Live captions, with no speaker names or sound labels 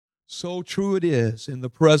So true it is. In the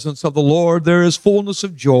presence of the Lord, there is fullness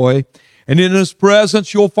of joy. And in His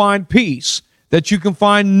presence, you'll find peace that you can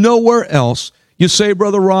find nowhere else. You say,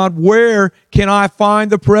 Brother Rod, where can I find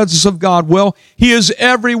the presence of God? Well, He is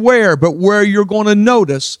everywhere, but where you're going to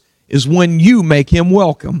notice is when you make Him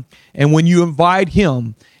welcome and when you invite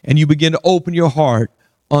Him and you begin to open your heart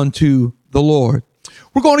unto the Lord.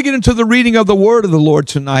 We're going to get into the reading of the Word of the Lord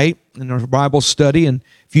tonight in our Bible study. And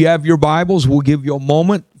if you have your Bibles, we'll give you a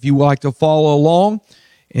moment if you would like to follow along.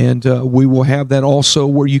 And we will have that also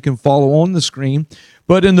where you can follow on the screen.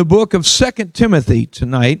 But in the book of 2 Timothy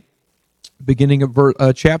tonight, beginning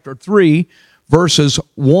of chapter 3, verses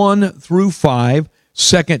 1 through 5,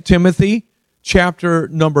 2 Timothy chapter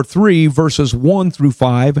number 3, verses 1 through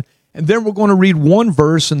 5. And then we're going to read one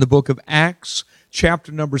verse in the book of Acts,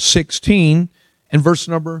 chapter number 16, and verse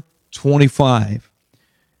number 25.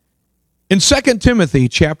 In 2 Timothy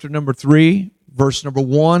chapter number 3, verse number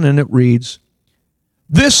 1, and it reads,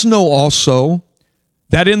 "This know also,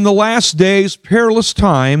 that in the last days perilous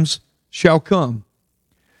times shall come.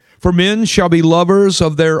 For men shall be lovers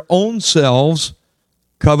of their own selves,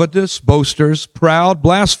 covetous, boasters, proud,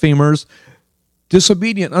 blasphemers,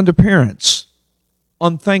 disobedient unto parents,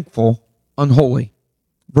 unthankful, unholy."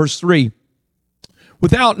 Verse 3,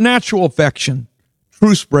 "Without natural affection,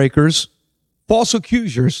 truce breakers, false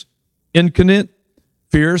accusers, incontinent,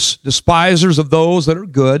 fierce, despisers of those that are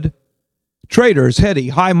good, traitors, heady,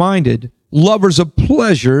 high-minded, lovers of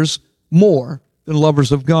pleasures more than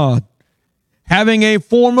lovers of God, having a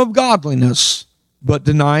form of godliness, but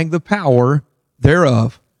denying the power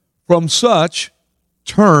thereof. From such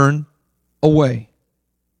turn away."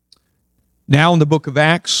 Now in the book of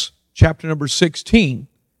Acts, chapter number 16,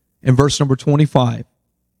 and verse number 25.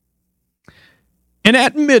 "And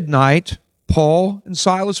at midnight, Paul and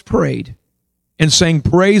Silas prayed and sang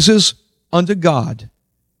praises unto God,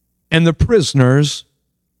 and the prisoners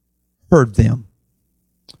heard them."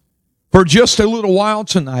 For just a little while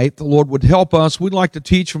tonight, the Lord would help us. We'd like to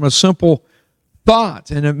teach from a simple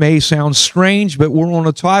thought, and it may sound strange, but we're going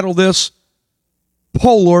to title this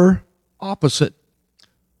Polar Opposite.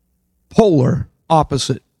 Polar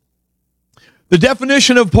opposite. The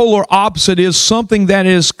definition of polar opposite is something that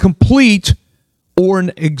is complete or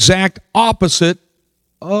an exact opposite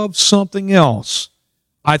of something else.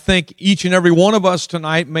 I think each and every one of us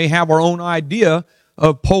tonight may have our own idea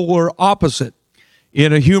of polar opposite.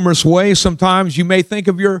 In a humorous way, sometimes you may think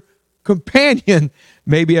of your companion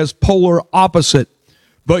maybe as polar opposite.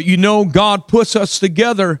 But you know, God puts us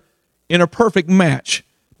together in a perfect match.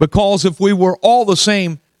 Because if we were all the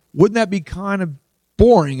same, wouldn't that be kind of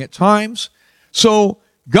boring at times? So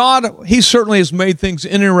God, He certainly has made things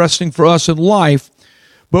interesting for us in life.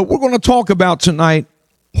 But we're going to talk about tonight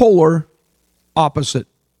polar opposite.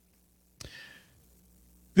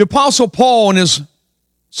 The Apostle Paul, in his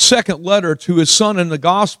second letter to his son in the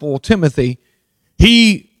gospel, Timothy,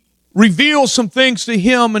 he reveals some things to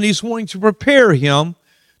him, and he's wanting to prepare him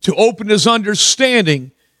to open his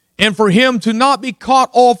understanding and for him to not be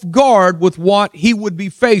caught off guard with what he would be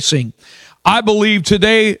facing. I believe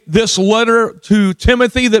today this letter to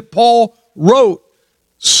Timothy that Paul wrote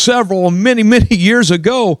many years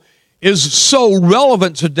ago is so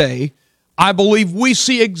relevant today. I believe we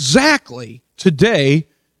see exactly today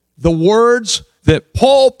the words that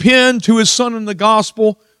Paul penned to his son in the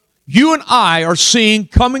gospel. You and I are seeing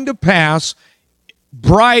coming to pass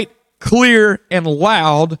bright, clear, and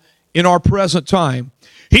loud in our present time.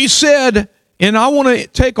 He said, and I want to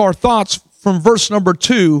take our thoughts from verse number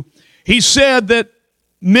 2. He said that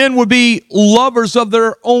men would be lovers of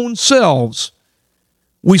their own selves.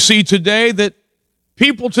 We see today that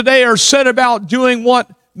people today are set about doing what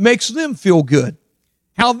makes them feel good,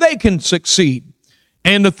 how they can succeed,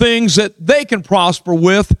 and the things that they can prosper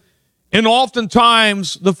with, and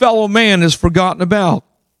oftentimes the fellow man is forgotten about.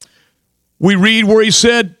 We read where he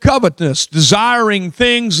said covetousness, desiring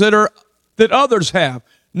things that others have,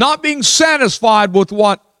 not being satisfied with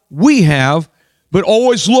what we have, but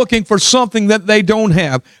always looking for something that they don't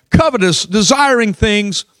have. Covetous, desiring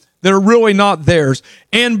things that are really not theirs.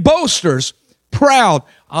 And boasters, proud.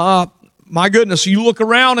 My goodness, you look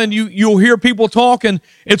around and you'll hear people talking.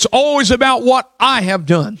 It's always about what I have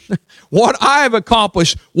done, what I have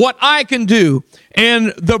accomplished, what I can do.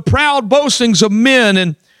 And the proud boastings of men.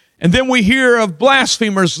 And then we hear of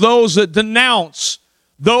blasphemers, those that denounce,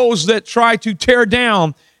 those that try to tear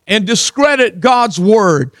down and discredit God's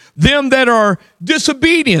word, them that are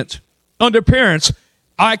disobedient unto parents.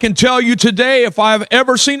 I can tell you today, if I've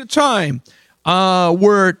ever seen a time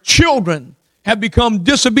where children have become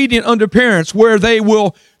disobedient unto parents, where they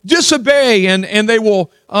will disobey and they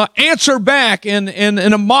will answer back in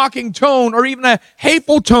a mocking tone or even a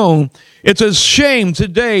hateful tone. It's a shame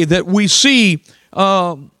today that we see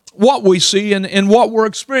what we see and what we're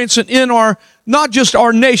experiencing in our, not just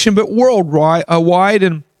our nation, but worldwide.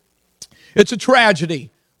 And it's a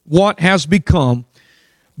tragedy what has become.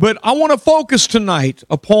 But I want to focus tonight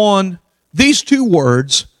upon these two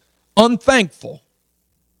words, unthankful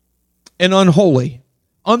and unholy.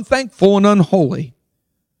 Unthankful and unholy.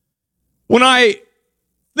 When I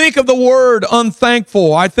think of the word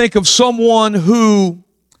unthankful, I think of someone who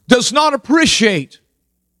does not appreciate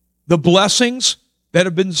the blessings that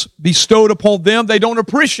have been bestowed upon them. They don't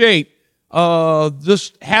appreciate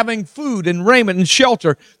just having food and raiment and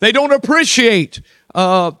shelter. They don't appreciate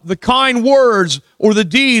the kind words or the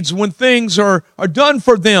deeds when things are done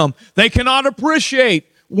for them. They cannot appreciate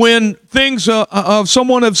when things of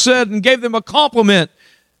someone have said and gave them a compliment,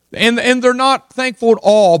 and they're not thankful at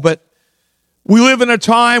all. But we live in a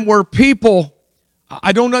time where people,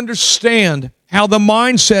 I don't understand how the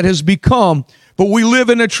mindset has become, but we live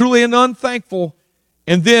in a truly an unthankful,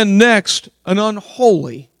 and then next, an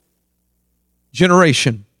unholy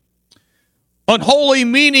generation. Unholy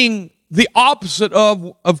meaning the opposite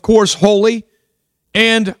of course, holy.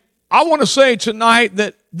 And I want to say tonight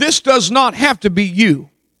that this does not have to be you,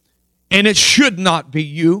 and it should not be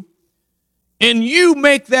you. And you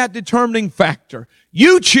make that determining factor.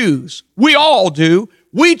 You choose. We all do.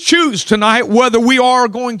 We choose tonight whether we are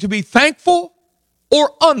going to be thankful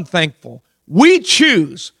or unthankful. We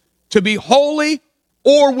choose to be holy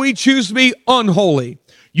or we choose to be unholy.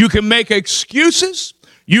 You can make excuses.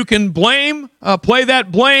 You can blame, play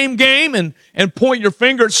that blame game and point your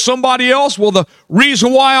finger at somebody else. Well, the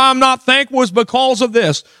reason why I'm not thankful is because of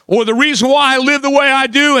this. Or the reason why I live the way I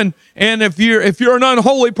do. And if you're an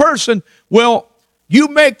unholy person, well, you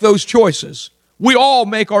make those choices. We all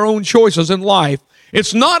make our own choices in life.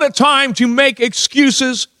 It's not a time to make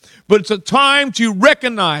excuses, but it's a time to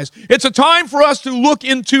recognize. It's a time for us to look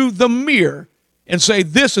into the mirror and say,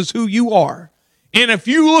 this is who you are. And if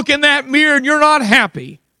you look in that mirror and you're not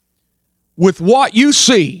happy with what you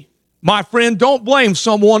see, my friend, don't blame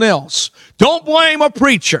someone else. Don't blame a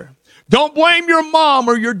preacher. Don't blame your mom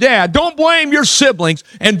or your dad. Don't blame your siblings.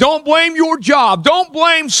 And don't blame your job. Don't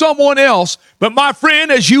blame someone else. But my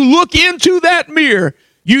friend, as you look into that mirror,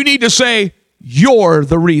 you need to say, you're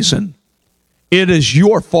the reason. It is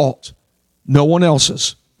your fault, no one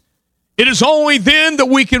else's. It is only then that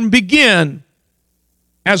we can begin,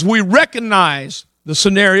 as we recognize the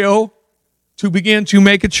scenario, to begin to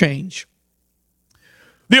make a change.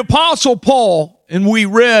 The Apostle Paul, and we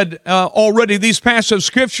read already these passages of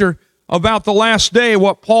Scripture about the last day,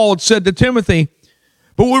 what Paul had said to Timothy.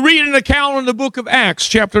 But we read an account in the book of Acts,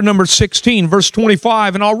 chapter number 16, verse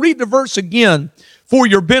 25, and I'll read the verse again for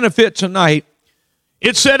your benefit tonight.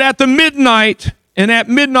 It said, at midnight,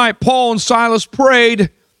 Paul and Silas prayed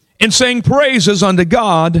and sang praises unto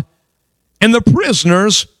God, and the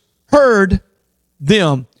prisoners heard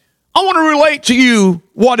them. I want to relate to you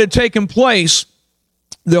what had taken place.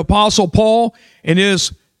 The Apostle Paul and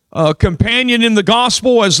his companion in the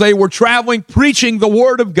gospel, as they were traveling, preaching the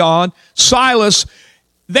word of God, Silas,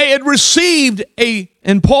 they had received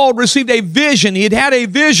and Paul received a vision. He had a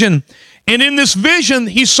vision. And in this vision,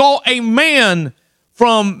 he saw a man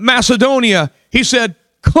from Macedonia. He said,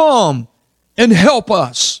 come and help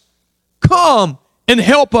us. Come and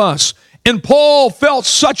help us. And Paul felt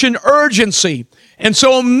such an urgency. And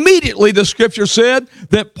so immediately the scripture said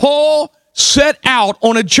that Paul set out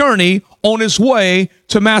on a journey on his way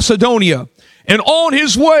to Macedonia. And on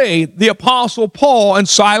his way, the Apostle Paul and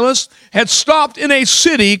Silas had stopped in a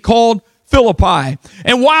city called Philippi.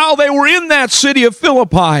 And while they were in that city of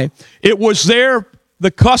Philippi, it was there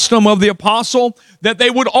the custom of the apostle that they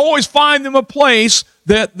would always find them a place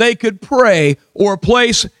that they could pray, or a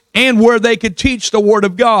place and where they could teach the word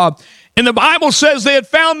of God. And the Bible says they had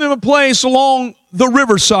found them a place along the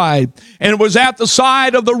riverside. And it was at the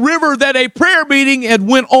side of the river that a prayer meeting had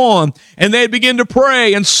went on. And they began to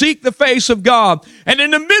pray and seek the face of God. And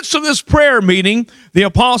in the midst of this prayer meeting, the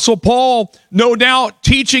Apostle Paul, no doubt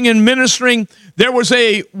teaching and ministering, there was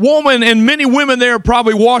a woman and many women there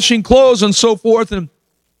probably washing clothes and so forth. And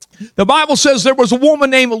the Bible says there was a woman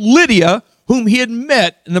named Lydia whom he had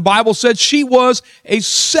met. And the Bible said she was a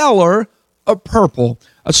seller of purple.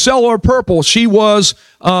 A seller of purple. She was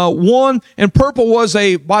one, and purple was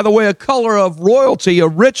by the way, a color of royalty,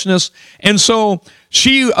 of richness. And so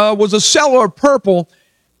she was a seller of purple,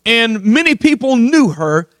 and many people knew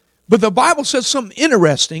her. But the Bible says something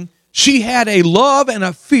interesting. She had a love and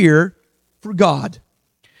a fear for God.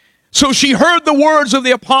 So she heard the words of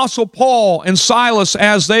the Apostle Paul and Silas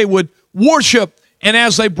as they would worship and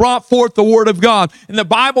as they brought forth the Word of God. And the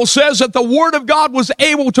Bible says that the Word of God was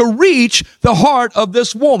able to reach the heart of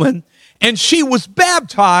this woman, and she was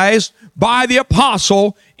baptized by the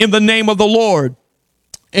apostle in the name of the Lord.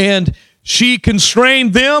 And she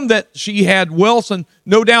constrained them that she had wealth, and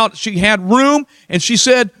no doubt she had room. And she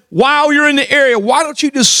said, while you're in the area, why don't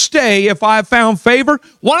you just stay if I have found favor?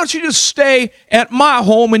 Why don't you just stay at my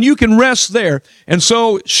home and you can rest there? And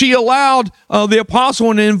so she allowed the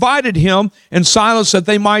apostle and invited him and Silas that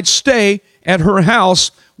they might stay at her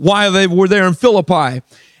house while they were there in Philippi.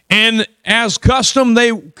 And as custom,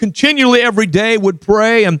 they continually every day would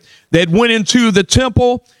pray, and they went into the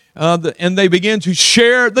temple, and they began to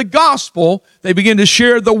share the gospel. They began to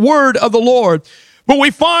share the word of the Lord. But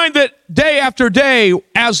we find that day after day,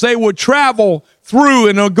 as they would travel through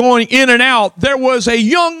and are going in and out, there was a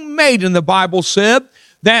young maiden, the Bible said,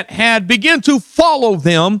 that had begun to follow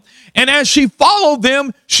them. And as she followed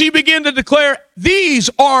them, she began to declare, these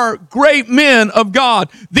are great men of God.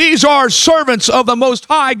 These are servants of the Most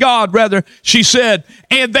High God, rather, she said.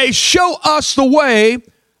 And they show us the way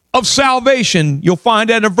of salvation. You'll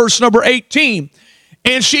find that in verse number 18.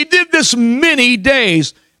 And she did this many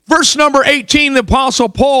days. Verse number 18, the Apostle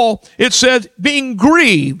Paul, it said, being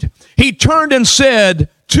grieved, he turned and said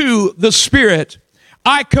to the Spirit,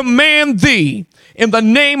 I command thee in the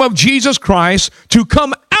name of Jesus Christ to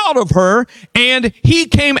come out of her. And he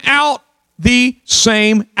came out the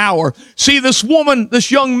same hour. See, this woman,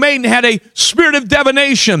 this young maiden had a spirit of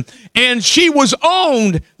divination, and she was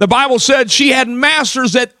owned. The Bible said she had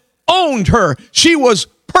masters that owned her. She was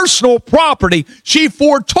personal property. She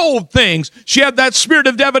foretold things. She had that spirit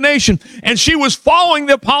of divination, and she was following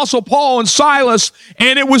the Apostle Paul and Silas,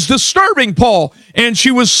 and it was disturbing Paul. And she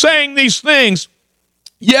was saying these things.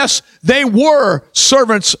 Yes, they were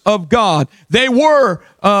servants of God. They were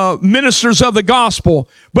ministers of the gospel,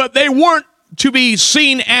 but they weren't to be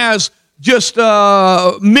seen as just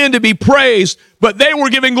men to be praised, but they were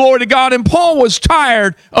giving glory to God. And Paul was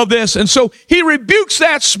tired of this, and so he rebukes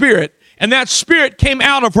that spirit, and that spirit came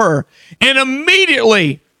out of her. And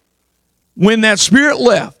immediately, when that spirit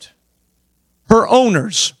left, her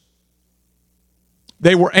owners,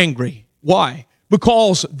 they were angry. Why?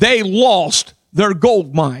 Because they lost their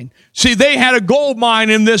gold mine. See, they had a gold mine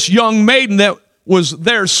in this young maiden that was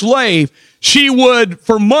their slave. She would,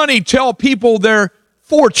 for money, tell people their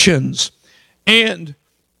fortunes. And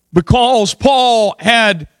because Paul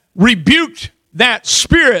had rebuked that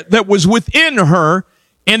spirit that was within her,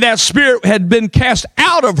 and that spirit had been cast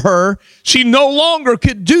out of her, she no longer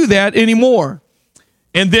could do that anymore.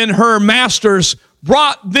 And then her masters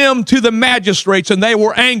brought them to the magistrates, and they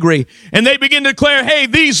were angry. And they began to declare, hey,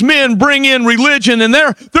 these men bring in religion, and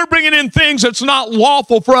they're bringing in things that's not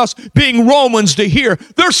lawful for us being Romans to hear.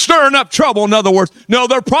 They're stirring up trouble, in other words. No,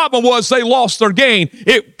 their problem was they lost their gain.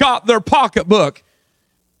 It got their pocketbook,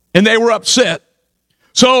 and they were upset.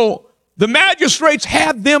 So the magistrates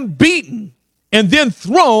had them beaten and then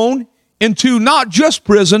thrown into not just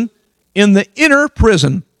prison, in the inner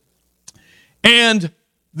prison. And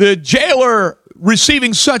the jailer,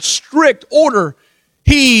 receiving such strict order,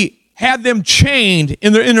 he had them chained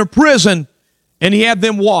in their inner prison, and he had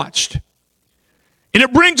them watched. And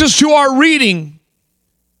it brings us to our reading.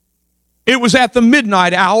 It was at the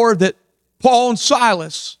midnight hour that Paul and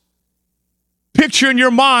Silas, picture in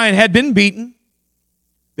your mind, had been beaten.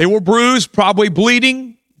 They were bruised, probably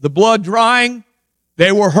bleeding, the blood drying.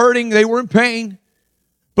 They were hurting, they were in pain.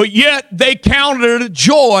 But yet they counted it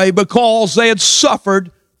joy because they had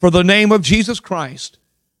suffered for the name of Jesus Christ.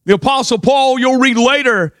 The Apostle Paul, you'll read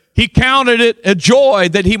later, he counted it a joy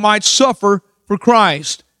that he might suffer for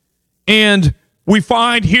Christ. And we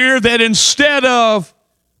find here that instead of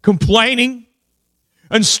complaining,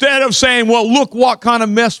 instead of saying, well, look what kind of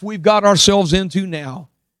mess we've got ourselves into now.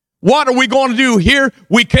 What are we going to do here?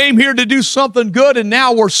 We came here to do something good, and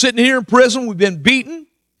now we're sitting here in prison. We've been beaten,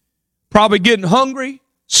 probably getting hungry,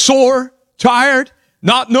 sore, tired,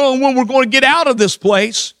 not knowing when we're going to get out of this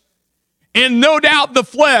place. And no doubt the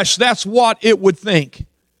flesh, that's what it would think.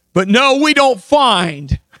 But no, we don't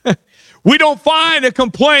find a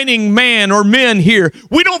complaining man or men here.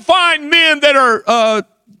 We don't find men that are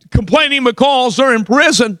complaining because they're in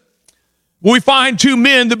prison. We find two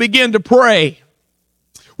men that begin to pray.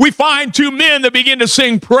 we find two men that begin to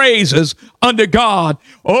sing praises unto God.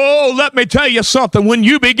 Oh, let me tell you something. When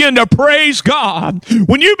you begin to praise God,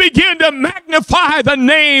 when you begin to magnify the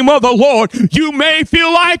name of the Lord, you may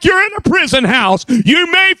feel like you're in a prison house.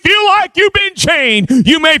 You may feel like you've been chained.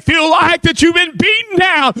 You may feel like that you've been beaten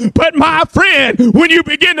down. But my friend, when you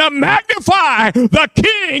begin to magnify the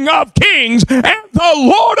King of Kings and the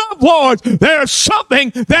Lord of Lords, there's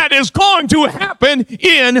something that is going to happen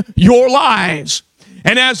in your lives.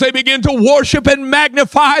 And as they begin to worship and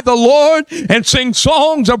magnify the Lord and sing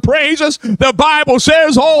songs of praises, the Bible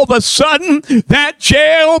says all of a sudden that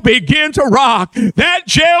jail began to rock. That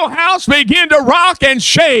jailhouse began to rock and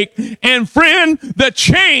shake. And friend, the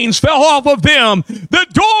chains fell off of them. The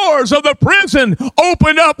doors of the prison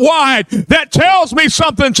opened up wide. That tells me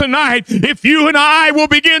something tonight. If you and I will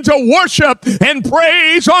begin to worship and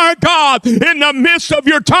praise our God in the midst of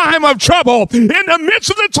your time of trouble, in the midst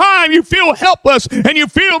of the time you feel helpless, and you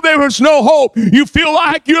feel there is no hope. You feel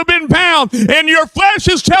like you've been bound, and your flesh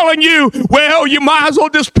is telling you, well, you might as well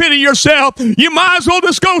just pity yourself. You might as well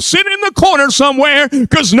just go sit in the corner somewhere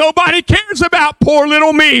because nobody cares about poor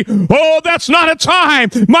little me. Oh, that's not a time,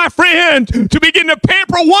 my friend, to begin to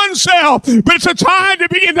pamper oneself, but it's a time to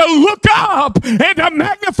begin to look up and to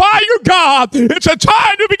magnify your God. It's a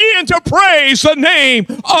time to begin to praise the name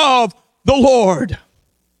of the Lord.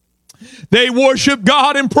 They worshiped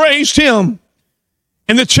God and praised Him,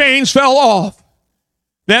 and the chains fell off.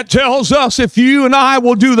 That tells us if you and I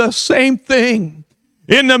will do the same thing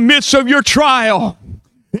in the midst of your trial,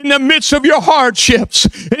 in the midst of your hardships,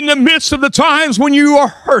 in the midst of the times when you are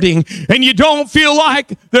hurting and you don't feel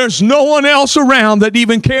like there's no one else around that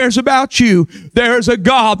even cares about you, there's a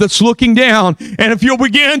God that's looking down. And if you'll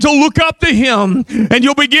begin to look up to Him and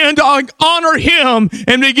you'll begin to honor Him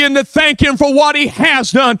and begin to thank Him for what He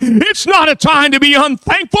has done, it's not a time to be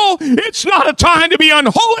unthankful. It's not a time to be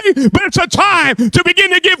unholy, but it's a time to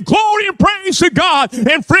begin to give glory and praise to God.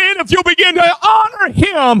 And friend, if you'll begin to honor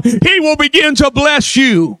Him, He will begin to bless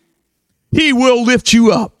you. He will lift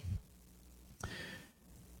you up.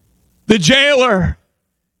 The jailer,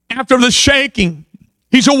 after the shaking,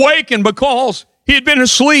 he's awakened because he had been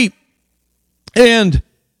asleep. And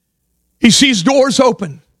he sees doors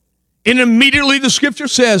open. And immediately the scripture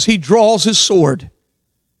says he draws his sword.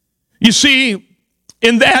 You see,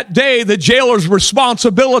 in that day, the jailer's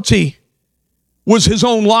responsibility was his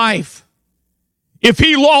own life. If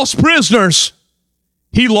he lost prisoners,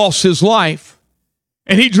 he lost his life.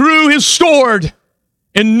 And he drew his sword,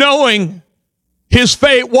 and knowing his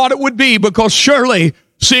fate, what it would be, because surely,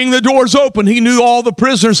 seeing the doors open, he knew all the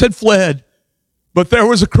prisoners had fled. But there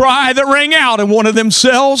was a cry that rang out in one of them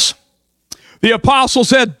cells. The apostle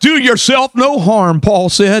said, "Do yourself no harm," Paul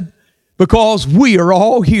said, "because we are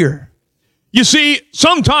all here." You see,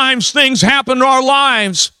 sometimes things happen in our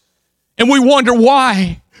lives, and we wonder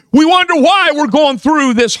why. We wonder why we're going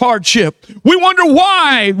through this hardship. We wonder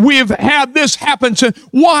why we've had this happen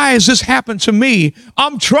why has this happened to me?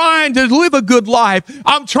 I'm trying to live a good life.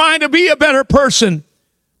 I'm trying to be a better person.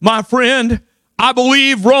 My friend, I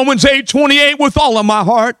believe Romans 8:28 with all of my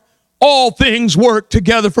heart. All things work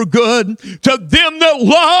together for good to them that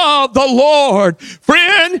love the Lord.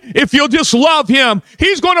 Friend, if you'll just love Him,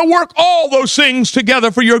 He's going to work all those things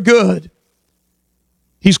together for your good.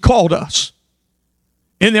 He's called us.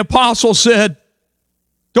 And the apostle said,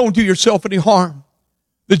 "Don't do yourself any harm."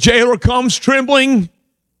 The jailer comes trembling,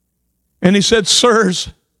 and he said, "Sirs,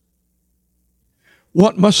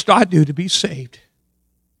 what must I do to be saved?"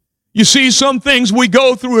 You see, some things we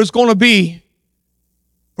go through is going to be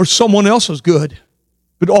for someone else's good,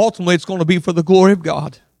 but ultimately it's going to be for the glory of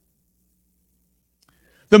God.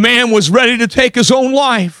 The man was ready to take his own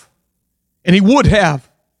life, and he would have.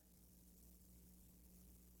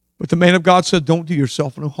 But the man of God said, "Don't do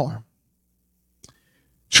yourself no harm."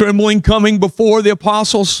 Trembling, coming before the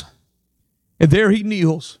apostles, and there he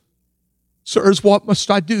kneels. "Sirs, what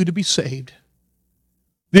must I do to be saved?"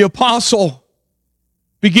 The apostle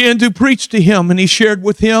began to preach to him, and he shared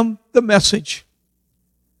with him the message.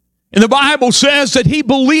 And the Bible says that he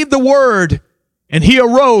believed the word, and he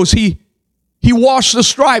arose. He washed the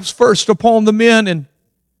stripes first upon the men, and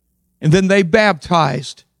then they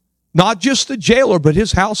baptized. Not just the jailer, but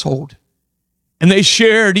his household. And they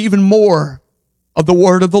shared even more of the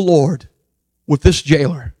word of the Lord with this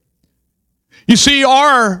jailer. You see,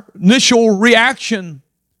 our initial reaction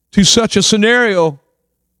to such a scenario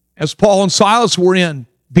as Paul and Silas were in,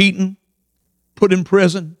 beaten, put in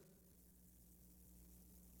prison,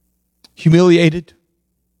 humiliated,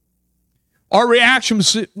 our reaction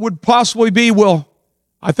would possibly be, well,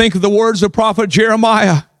 I think of the words of prophet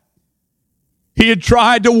Jeremiah. He had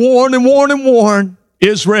tried to warn and warn and warn,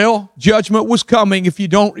 Israel, judgment was coming if you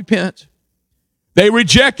don't repent. They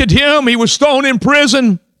rejected him. He was thrown in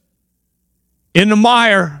prison in the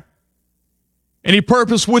mire. And he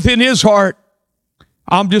purposed within his heart,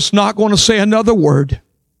 I'm just not going to say another word.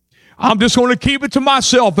 I'm just going to keep it to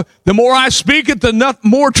myself. The more I speak it, the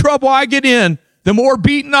more trouble I get in, the more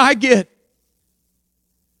beaten I get.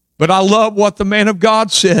 But I love what the man of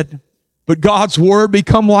God said. But God's word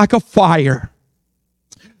become like a fire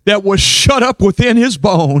that was shut up within his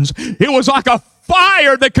bones. It was like a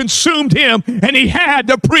fire that consumed him, and he had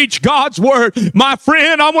to preach God's word. My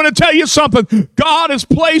friend, I want to tell you something. God has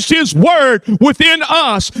placed his word within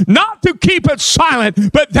us, not to keep it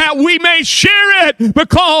silent, but that we may share it,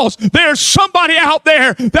 because there's somebody out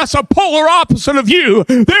there that's a polar opposite of you.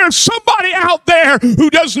 There's somebody out there who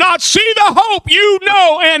does not see the hope you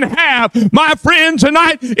know and have. My friend,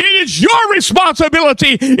 tonight, it is your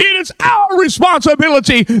responsibility. It is our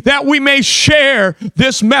responsibility that we may share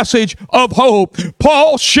this message of hope.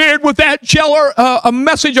 Paul shared with that jailer a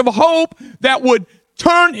message of hope that would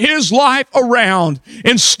turn his life around.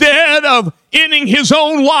 Instead of ending his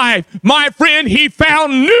own life, my friend, he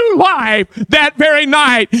found new life that very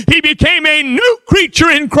night. He became a new creature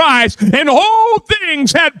in Christ, and all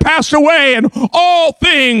things had passed away, and all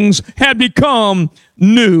things had become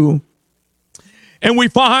new. And we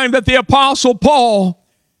find that the Apostle Paul,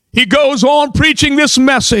 he goes on preaching this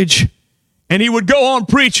message. And he would go on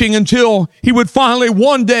preaching until he would finally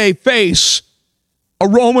one day face a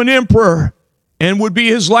Roman emperor, and would be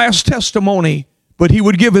his last testimony. But he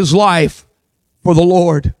would give his life for the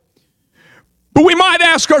Lord. But we might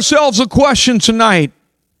ask ourselves a question tonight.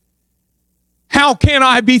 How can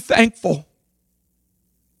I be thankful?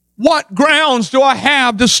 What grounds do I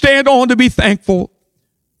have to stand on to be thankful?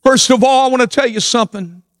 First of all, I want to tell you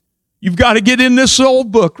something. You've got to get in this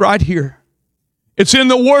old book right here. It's in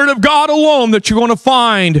the Word of God alone that you're going to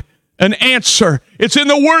find an answer. It's in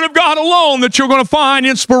the Word of God alone that you're going to find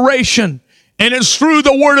inspiration. And it's through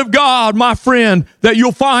the Word of God, my friend, that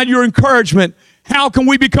you'll find your encouragement. How can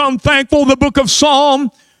we become thankful? The book of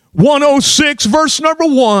Psalm 106, verse number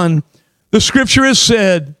 1, the scripture has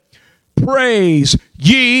said, praise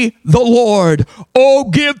ye the Lord. Oh,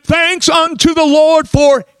 give thanks unto the Lord,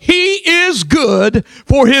 for he is good,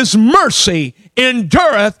 for his mercy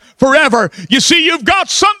endureth forever. You see, you've got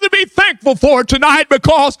something to be thankful for tonight,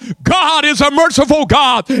 because God is a merciful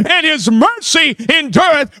God, and his mercy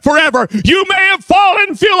endureth forever. You may have fallen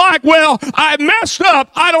and feel like, well, I messed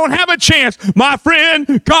up, I don't have a chance. My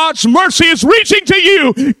friend, God's mercy is reaching to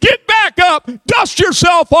you. Get back up, dust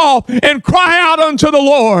yourself off, and cry out unto the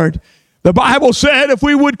Lord. The Bible said if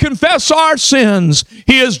we would confess our sins,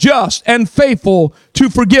 he is just and faithful to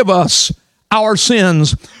forgive us our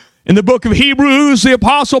sins. In the book of Hebrews, the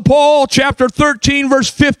Apostle Paul, chapter 13,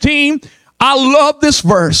 verse 15, I love this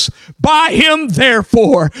verse. By him,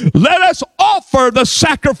 therefore, let us offer the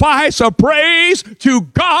sacrifice of praise to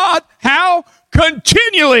God. How?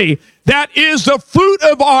 Continually. That is the fruit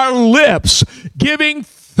of our lips, giving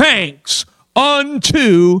thanks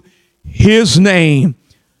unto his name.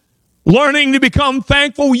 Learning to become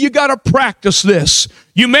thankful, you got to practice this.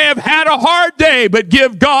 You may have had a hard day, but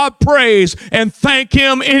give God praise and thank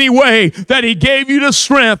him anyway that he gave you the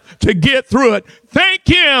strength to get through it. Thank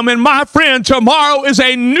him, and my friend, tomorrow is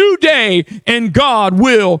a new day, and God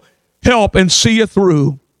will help and see you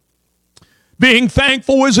through. Being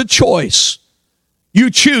thankful is a choice. You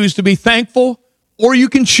choose to be thankful, or you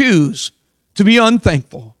can choose to be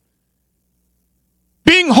unthankful.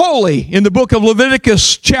 Being holy, in the book of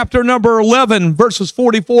Leviticus, chapter number 11, verses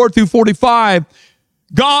 44 through 45,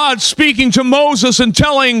 God speaking to Moses and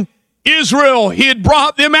telling Israel he had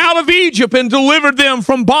brought them out of Egypt and delivered them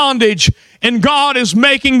from bondage, and God is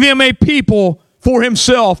making them a people for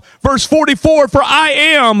himself. Verse 44, for I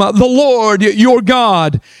am the Lord your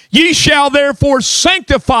God. Ye shall therefore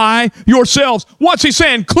sanctify yourselves. What's he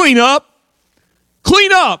saying? Clean up,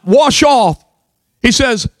 wash off. He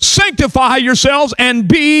says, sanctify yourselves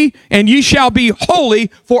and ye shall be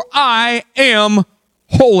holy, for I am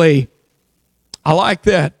holy. I like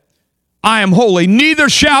that. I am holy. Neither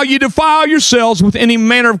shall ye defile yourselves with any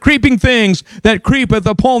manner of creeping things that creepeth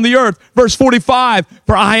upon the earth. Verse 45,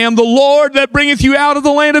 for I am the Lord that bringeth you out of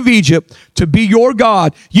the land of Egypt to be your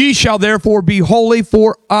God. Ye shall therefore be holy,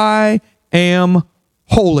 for I am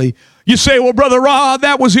holy. You say, well, Brother Rod,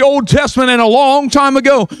 that was the Old Testament and a long time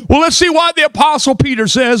ago. Well, let's see what the Apostle Peter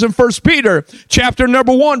says in 1 Peter chapter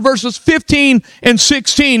number 1, verses 15 and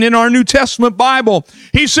 16 in our New Testament Bible.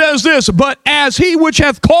 He says this, but as he which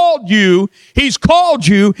hath called you, he's called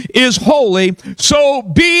you, is holy, so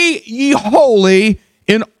be ye holy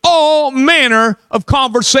in all manner of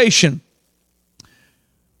conversation.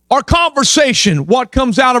 Our conversation, what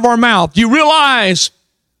comes out of our mouth. Do you realize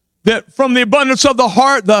that from the abundance of the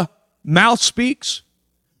heart, the mouth speaks?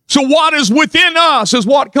 So what is within us is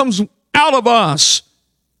what comes out of us.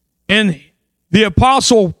 And the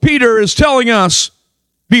Apostle Peter is telling us,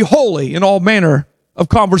 be holy in all manner of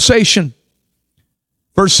conversation.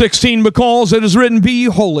 Verse 16, because it is written, be ye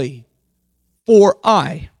holy, for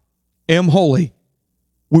I am holy.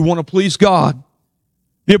 We want to please God.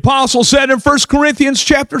 The apostle said in 1 Corinthians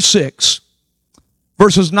chapter 6,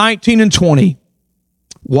 verses 19 and 20,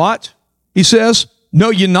 what? He says,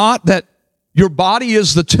 know ye not that your body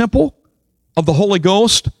is the temple of the Holy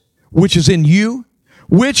Ghost, which is in you,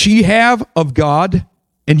 which ye have of God,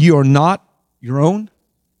 and ye are not your own?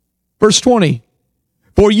 Verse 20,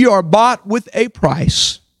 for ye are bought with a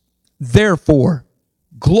price. Therefore,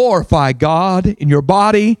 glorify God in your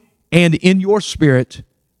body and in your spirit,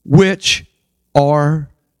 which are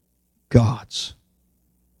God's.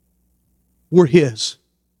 We're His.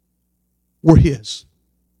 We're His.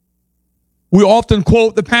 We often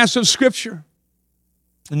quote the passage of Scripture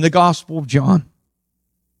in the Gospel of John.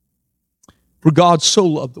 For God so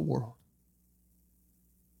loved the world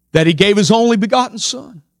that He gave His only begotten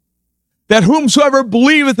Son, that whomsoever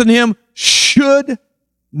believeth in Him should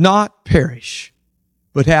not perish,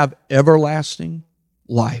 but have everlasting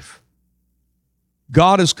life.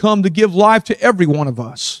 God has come to give life to every one of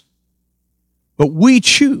us. But we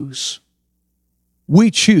choose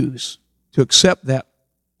to accept that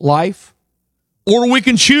life, or we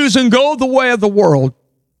can choose and go the way of the world.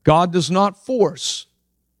 God does not force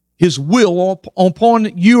His will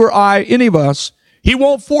upon you or I, any of us. He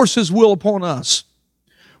won't force His will upon us.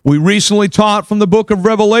 We recently taught from the book of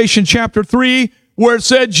Revelation chapter 3, where it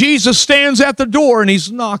said Jesus stands at the door and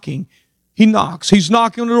He's knocking. He knocks. He's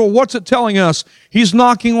knocking on the door. What's it telling us? He's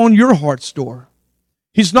knocking on your heart's door.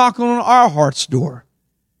 He's knocking on our heart's door.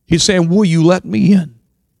 He's saying, will you let me in?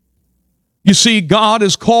 You see, God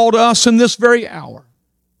has called us in this very hour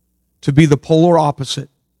to be the polar opposite.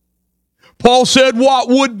 Paul said what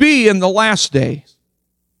would be in the last days.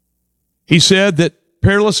 He said that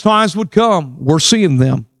perilous times would come. We're seeing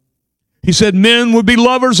them. He said men would be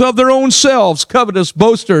lovers of their own selves, covetous,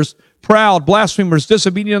 boasters, proud, blasphemers,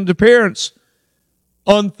 disobedient to parents,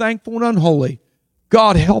 unthankful and unholy.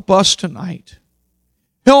 God, help us tonight.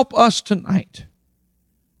 Help us tonight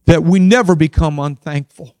that we never become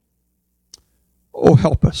unthankful. Oh,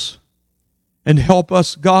 help us. And help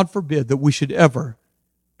us, God forbid, that we should ever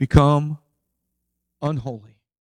become unholy.